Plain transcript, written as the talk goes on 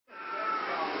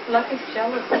Lucky's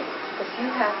jealous because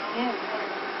you have him.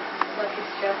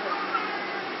 Lucky's jealous.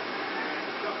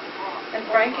 And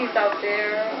Frankie's out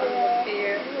there on the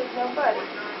pier. There's nobody.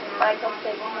 Michael's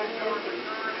taking his duty.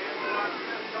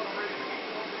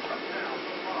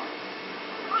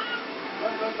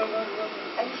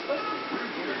 Are you supposed to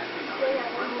say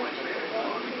I don't want you to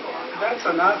go? That's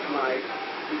enough, Mike.